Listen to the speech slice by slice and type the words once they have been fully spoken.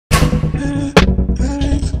Hey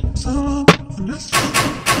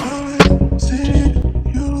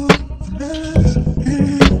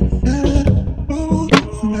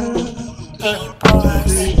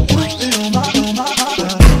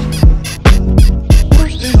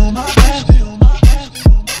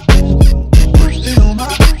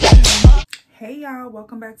y'all,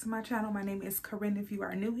 welcome back to my channel. My name is Corinne if you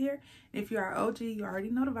are new here. If you are OG, you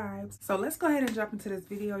already know the vibes. So let's go ahead and jump into this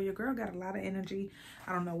video. Your girl got a lot of energy.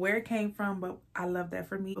 I don't know where it came from, but I love that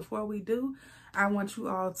for me. Before we do, I want you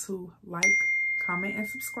all to like, comment, and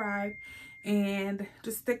subscribe. And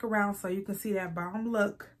just stick around so you can see that bomb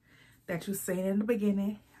look that you seen in the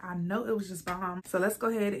beginning. I know it was just bomb. So let's go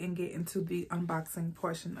ahead and get into the unboxing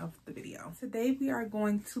portion of the video. Today we are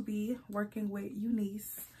going to be working with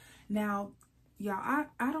UNice. Now, y'all,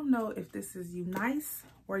 I don't know if this is UNice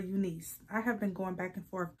or UNice. I have been going back and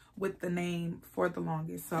forth with the name for the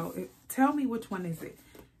longest. So tell me which one is it,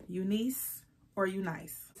 UNice or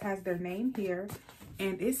UNice? It has their name here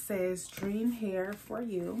and it says Dream Hair for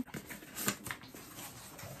You.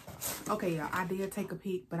 Okay, y'all, I did take a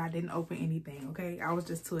peek, but I didn't open anything, okay? I was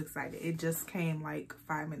just too excited. It just came like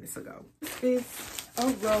 5 minutes ago. This is a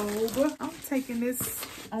robe. I'm taking this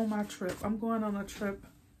on my trip. I'm going on a trip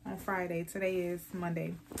on Friday. Today is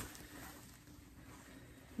Monday.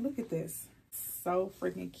 Look at this. So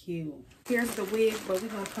freaking cute. Here's the wig, but we're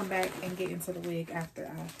gonna come back and get into the wig after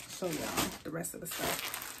I show y'all the rest of the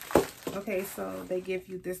stuff. Okay, so they give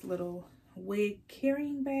you this little wig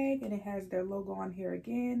carrying bag and it has their logo on here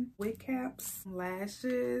again. Wig caps,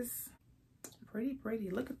 lashes. Pretty.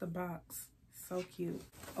 Look at the box. So cute.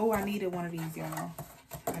 Oh, I needed one of these, y'all.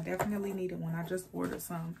 I definitely needed one. I just ordered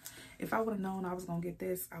some. If I would have known I was gonna get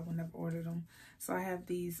this, I would never ordered them. So I have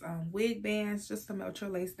these wig bands just to melt your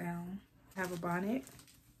lace down. I have a bonnet,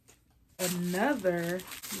 another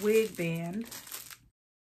wig band.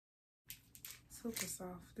 Super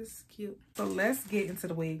soft. This is cute. So let's get into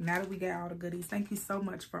the wig now that we got all the goodies. Thank you so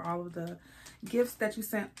much for all of the gifts that you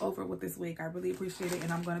sent over with this wig. I really appreciate it,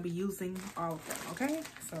 and I'm going to be using all of them, okay?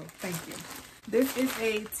 So thank you. This is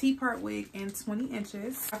a T-part wig in 20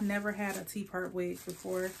 inches. I've never had a T-part wig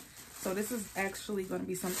before, so this is actually going to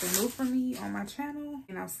be something new for me on my channel,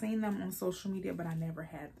 and I've seen them on social media, but I never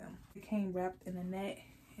had them. It came wrapped in a net,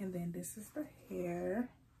 and then this is the hair.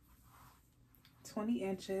 20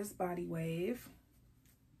 inches body wave.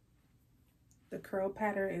 The curl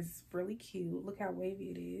pattern is really cute. Look how wavy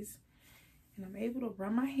it is. And I'm able to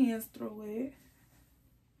run my hands through it.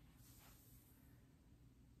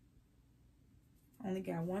 Only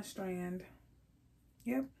got one strand.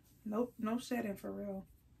 Yep. Nope. No shedding for real.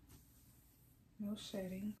 No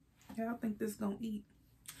shedding. Y'all think this is gonna eat?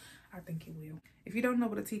 I think it will. If you don't know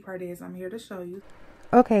what a T-part is, I'm here to show you.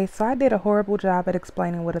 Okay, so I did a horrible job at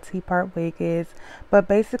explaining what a T-part wig is, but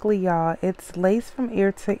basically, y'all, it's lace from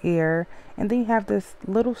ear to ear, and then you have this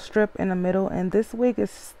little strip in the middle, and this wig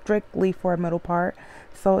is strictly for a middle part.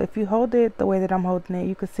 So if you hold it the way that I'm holding it,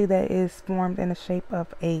 you can see that it's formed in the shape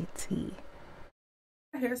of a T.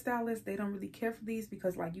 Hairstylists, they don't really care for these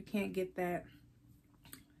because like you can't get that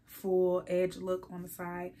full edge look on the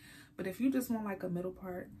side, but if you just want like a middle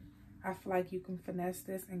part, I feel like you can finesse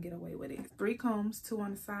this and get away with it. 3 combs, 2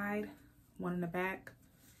 on the side, 1 in the back,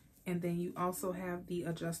 and then you also have the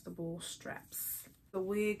adjustable straps. The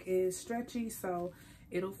wig is stretchy, so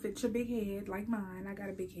it'll fit your big head like mine. I got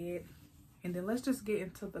a big head. And then let's just get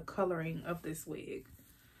into the coloring of this wig.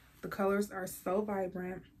 The colors are so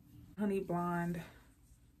vibrant. Honey blonde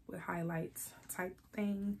with highlights type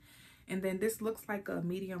thing. And then this looks like a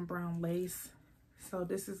medium brown lace. So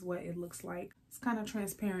this is what it looks like. It's kind of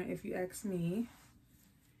transparent if you ask me.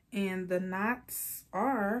 And the knots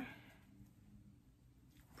are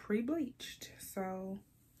pre-bleached. So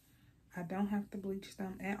I don't have to bleach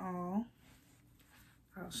them at all.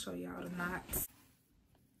 I'll show y'all the knots.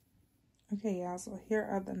 Okay, y'all, so here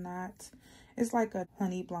are the knots. It's like a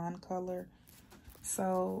honey blonde color.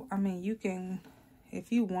 So, I mean, you can,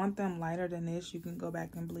 if you want them lighter than this, you can go back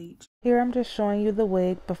and bleach. Here I'm just showing you the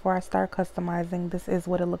wig before I start customizing. This is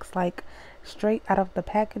what it looks like straight out of the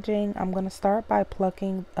packaging. I'm going to start by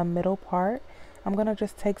plucking a middle part. I'm going to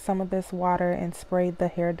just take some of this water and spray the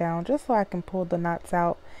hair down just so I can pull the knots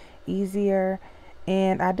out easier.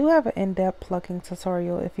 And I do have an in-depth plucking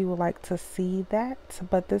tutorial if you would like to see that,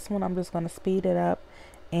 but this one I'm just going to speed it up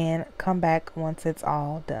and come back once it's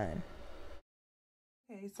all done.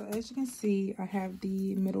 Okay, so as you can see, I have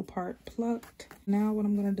the middle part plucked. Now what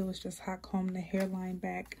I'm going to do is just hot comb the hairline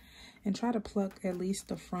back and try to pluck at least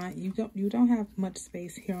the front. You don't have much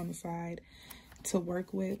space here on the side to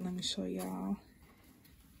work with. Let me show y'all.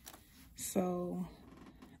 So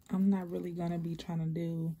I'm not really going to be trying to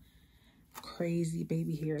do crazy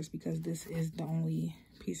baby hairs because this is the only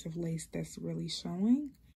piece of lace that's really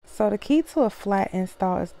showing. So the key to a flat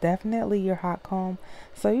install is definitely your hot comb.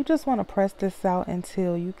 So you just want to press this out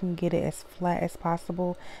until you can get it as flat as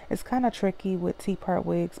possible. It's kind of tricky with T-part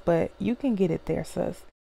wigs, but you can get it there, sis.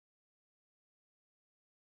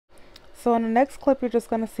 So in the next clip, you're just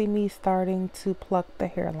going to see me starting to pluck the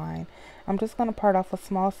hairline. I'm just going to part off a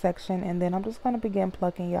small section and then I'm just going to begin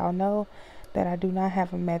plucking. Y'all know that I do not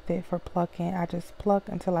have a method for plucking. I just pluck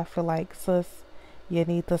until I feel like, sis, you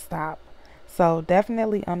need to stop. So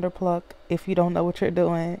definitely underpluck if you don't know what you're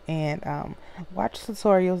doing, and watch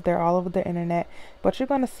tutorials. They're all over the internet, but you're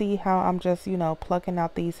going to see how I'm just, you know, plucking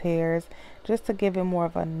out these hairs just to give it more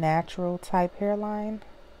of a natural type hairline.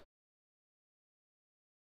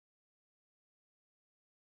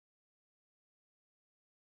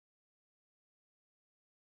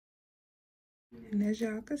 And as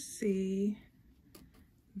y'all can see,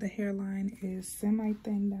 the hairline is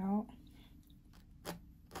semi-thinned out.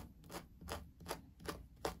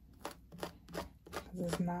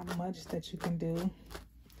 There's not much that you can do,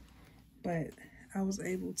 but I was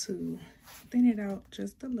able to thin it out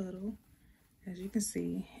just a little, as you can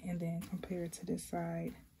see, and then compare it to this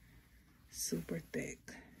side, super thick.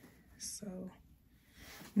 So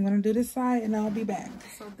I'm gonna do this side and I'll be back.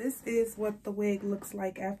 So this is what the wig looks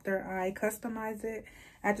like after I customize it.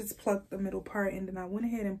 I just plucked the middle part and then I went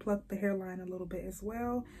ahead and plucked the hairline a little bit as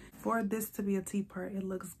well. For this to be a T part, it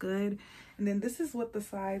looks good. And then this is what the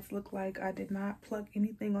sides look like. I did not pluck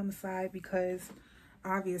anything on the side because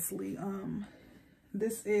obviously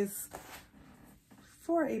this is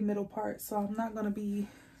for a middle part, so I'm not gonna be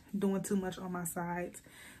doing too much on my sides.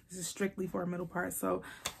 This is strictly for a middle part. So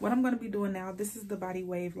what I'm going to be doing now, this is the body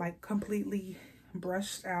wave, like completely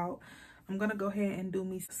brushed out. I'm going to go ahead and do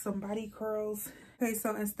me some body curls. Okay,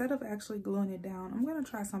 so instead of actually gluing it down, I'm going to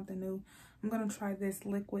try something new. I'm going to try this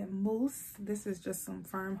liquid mousse. This is just some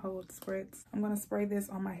firm hold spritz. I'm going to spray this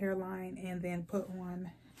on my hairline and then put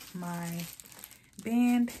on my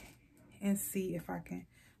band and see if I can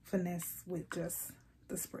finesse with just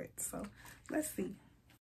the spritz. So let's see.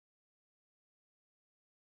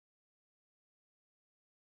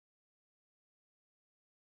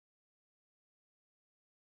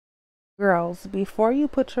 Girls, before you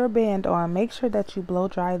put your band on, make sure that you blow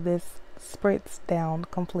dry this spritz down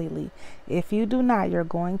completely. If you do not, you're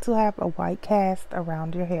going to have a white cast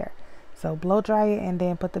around your hair. So blow dry it and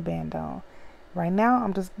then put the band on. Right now,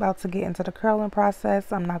 I'm just about to get into the curling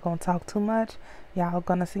process. I'm not going to talk too much. Y'all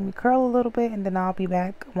gonna see me curl a little bit and then I'll be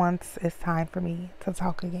back once it's time for me to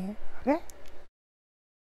talk again. Okay?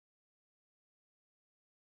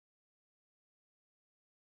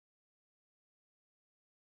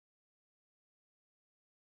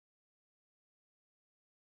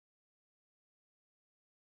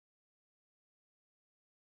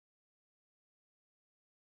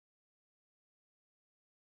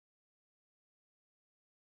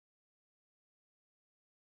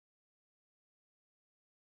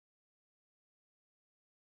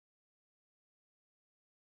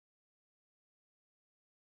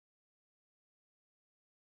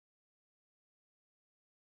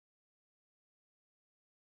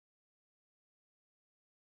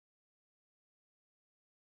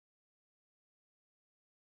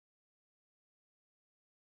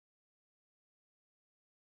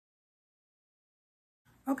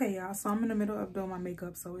 Okay, y'all, so I'm in the middle of doing my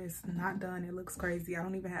makeup, so it's not done. It looks crazy. I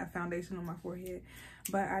don't even have foundation on my forehead,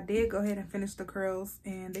 but I did go ahead and finish the curls,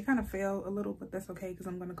 and they kind of fell a little, but that's okay because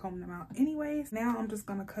I'm going to comb them out anyways. Now I'm just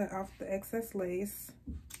going to cut off the excess lace,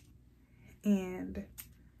 and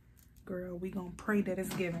girl, we gonna pray that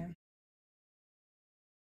it's given.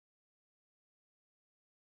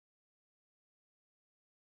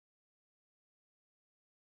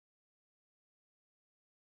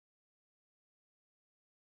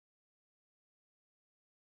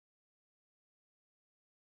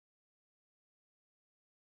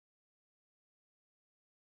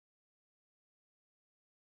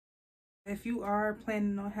 If you are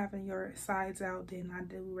planning on having your sides out, then I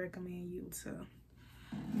do recommend you to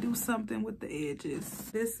do something with the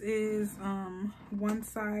edges. This is one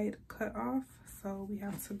side cut off, so we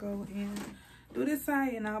have to go and do this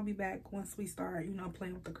side, and I'll be back once we start, you know,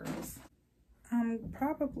 playing with the curls.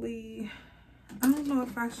 Probably, I don't know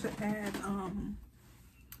if I should add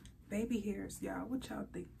baby hairs, y'all. What y'all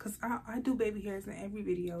think? Because I do baby hairs in every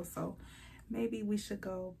video, so maybe we should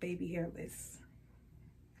go baby hairless.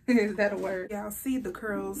 Is that a word? Y'all see the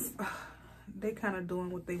curls, they kind of doing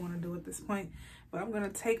what they want to do at this point, but I'm gonna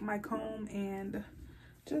take my comb and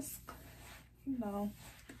just, you know,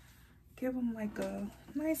 give them like a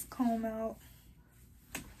nice comb out.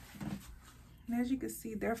 And as you can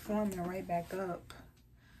see, they're forming right back up,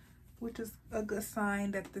 which is a good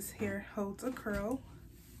sign that this hair holds a curl.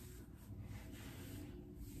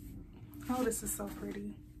 Oh, this is so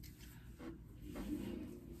pretty.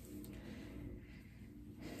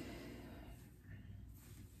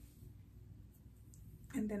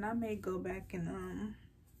 And then I may go back and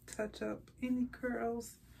touch up any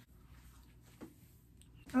curls.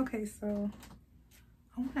 Okay, so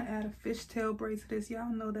I want to add a fishtail braid to this.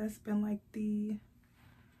 Y'all know that's been like the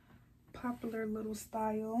popular little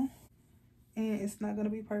style. And it's not going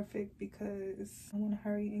to be perfect because I want to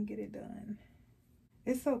hurry and get it done.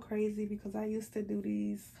 It's so crazy because I used to do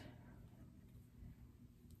these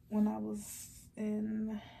when I was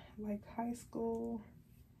in like high school.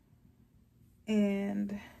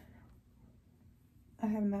 And I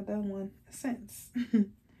have not done one since.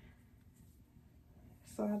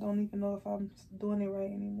 So I don't even know if I'm doing it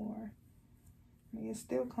right anymore. I mean, it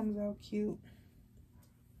still comes out cute.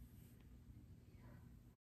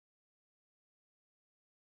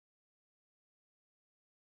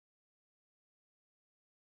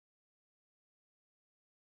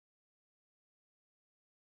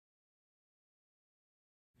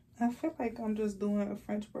 I feel like I'm just doing a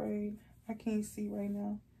French braid. I can't see right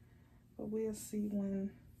now, but we'll see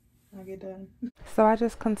when I get done. So I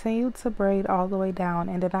just continued to braid all the way down,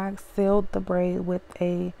 and then I sealed the braid with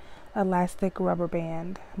a elastic rubber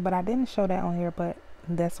band. But I didn't show that on here, but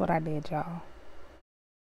that's what I did, y'all.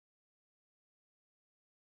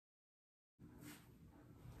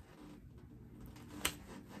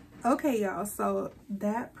 Okay, y'all, so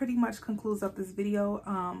that pretty much concludes up this video.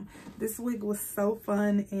 This wig was so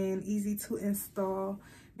fun and easy to install,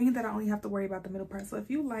 meaning that I only have to worry about the middle part. So if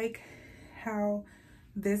you like how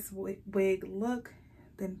this wig look,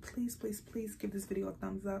 then please give this video a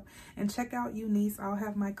thumbs up and check out UNice. I'll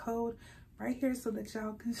have my code right here so that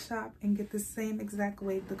y'all can shop and get the same exact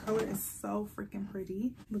wig. The color is so freaking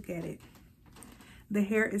pretty. Look at it. The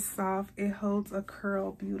hair is soft. It holds a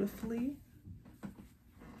curl beautifully.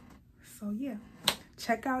 So yeah,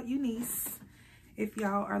 check out UNice if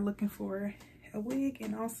y'all are looking for a wig.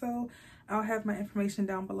 And also I'll have my information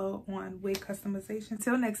down below on wig customization.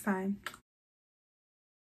 Till next time.